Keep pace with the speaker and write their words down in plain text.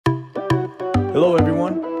Hello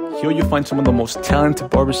everyone, here you'll find some of the most talented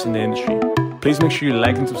barbers in the industry. Please make sure you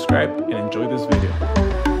like and subscribe and enjoy this video.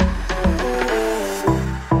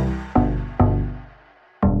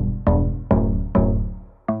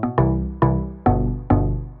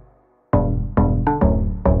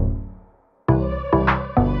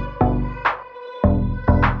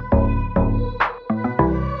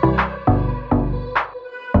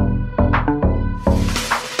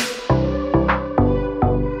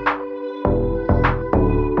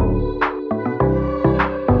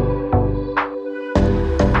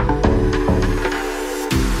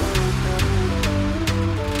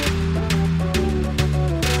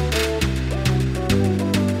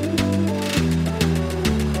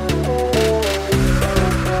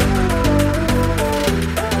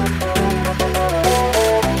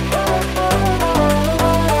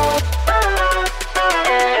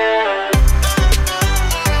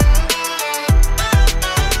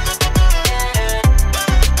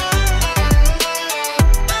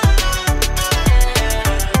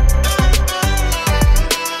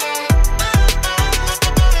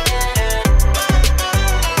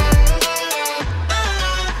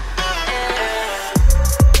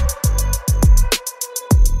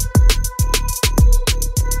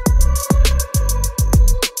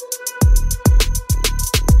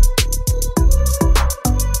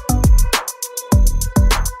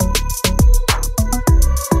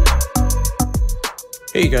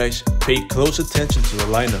 Hey guys, pay close attention to the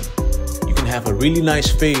lineup. You can have a really nice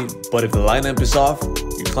fade, but if the lineup is off,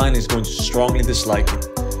 your client is going to strongly dislike it.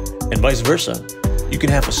 And vice versa. You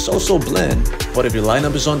can have a so-so blend, but if your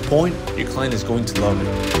lineup is on point, your client is going to love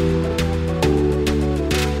it.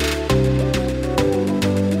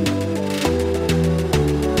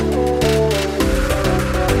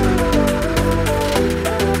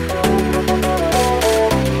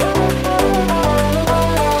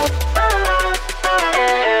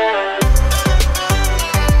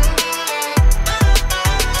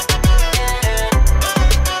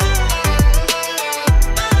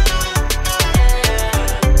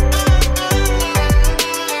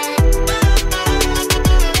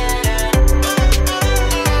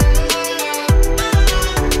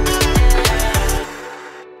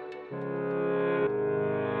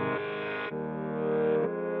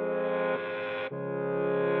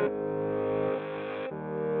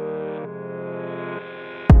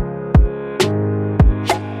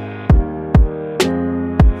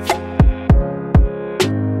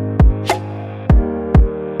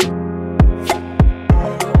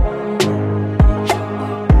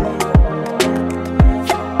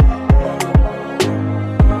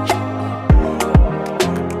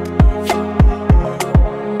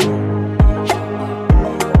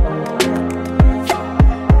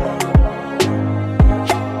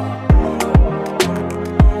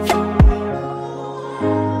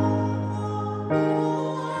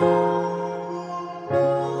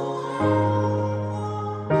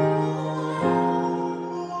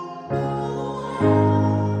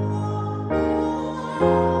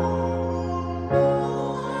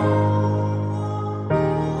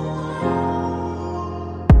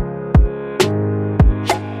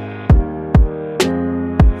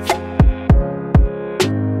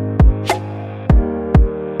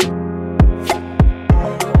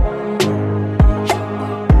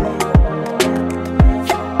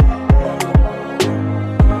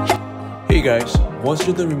 Hey guys, once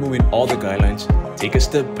you're done removing all the guidelines, take a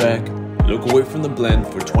step back, look away from the blend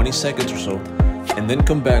for 20 seconds or so, and then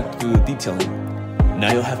come back to do the detailing.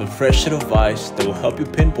 Now you'll have a fresh set of eyes that will help you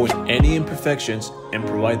pinpoint any imperfections and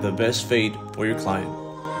provide the best fade for your client.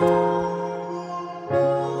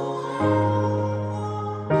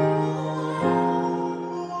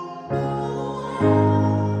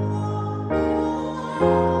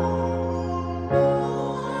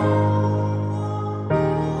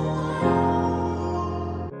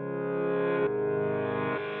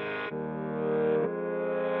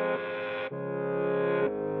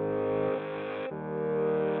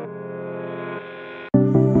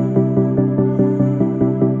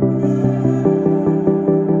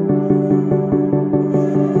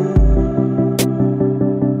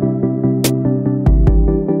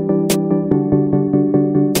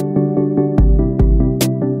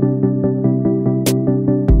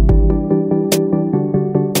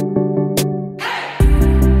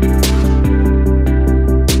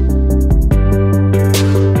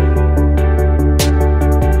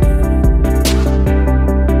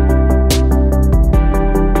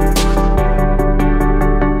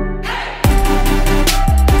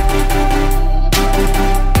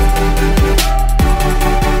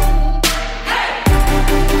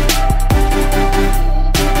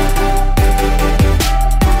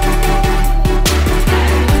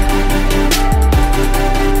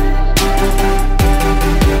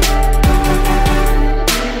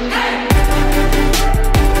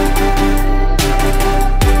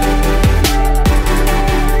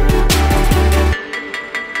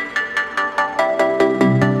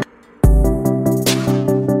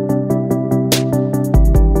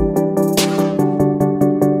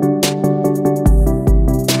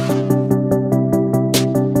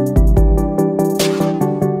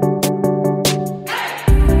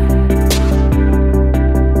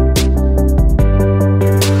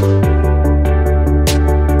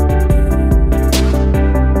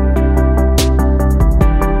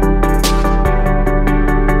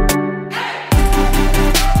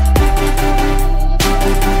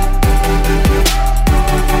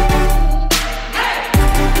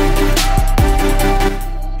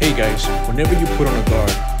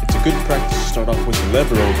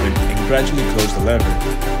 open and gradually close the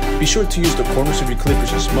lever. Be sure to use the corners of your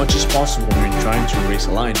clippers as much as possible when you're trying to erase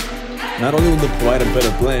a line. Not only will it provide a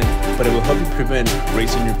better blend, but it will help you prevent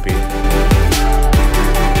erasing your paint.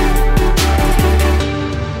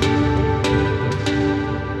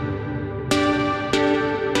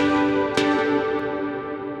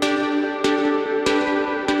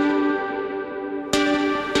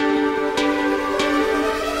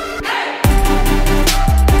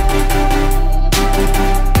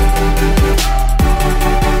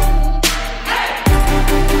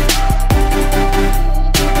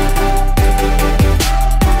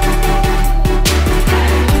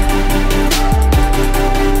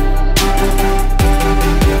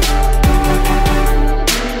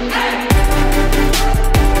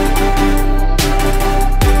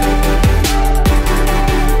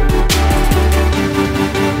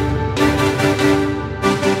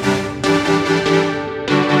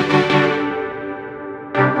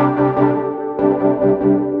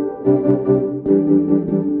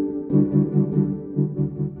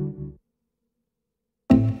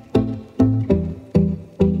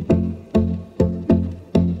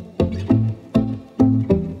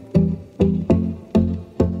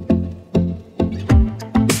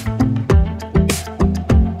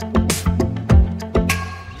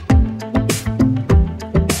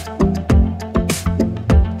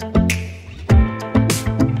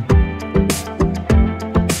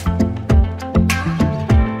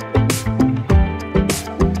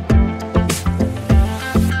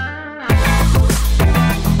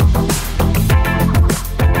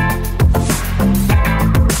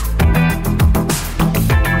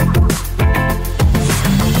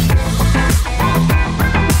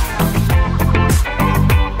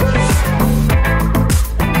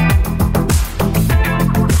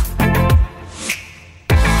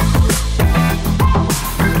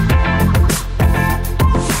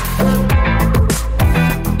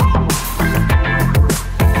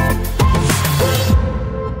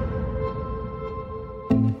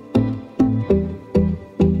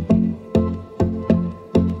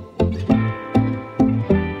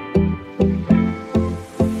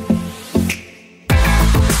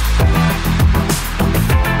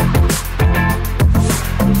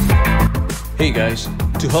 Hey guys,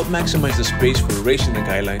 to help maximize the space for erasing the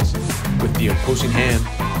guidelines, with the opposing hand,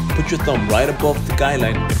 put your thumb right above the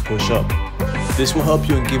guideline and push up. This will help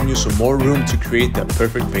you in giving you some more room to create that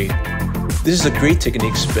perfect paint. This is a great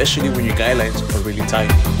technique, especially when your guidelines are really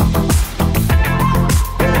tight.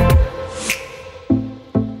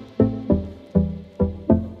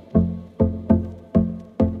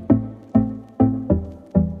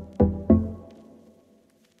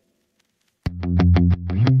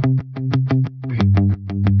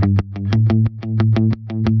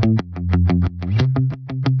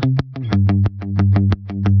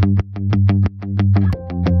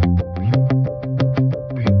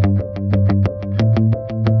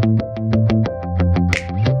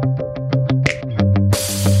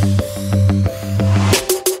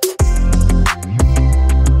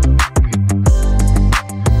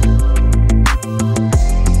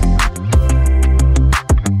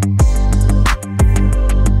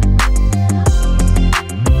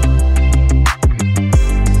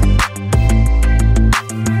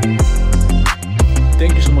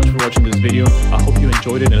 Watching this video. I hope you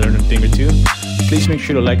enjoyed it and learned a thing or two. Please make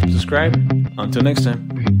sure to like and subscribe. Until next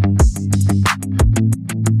time.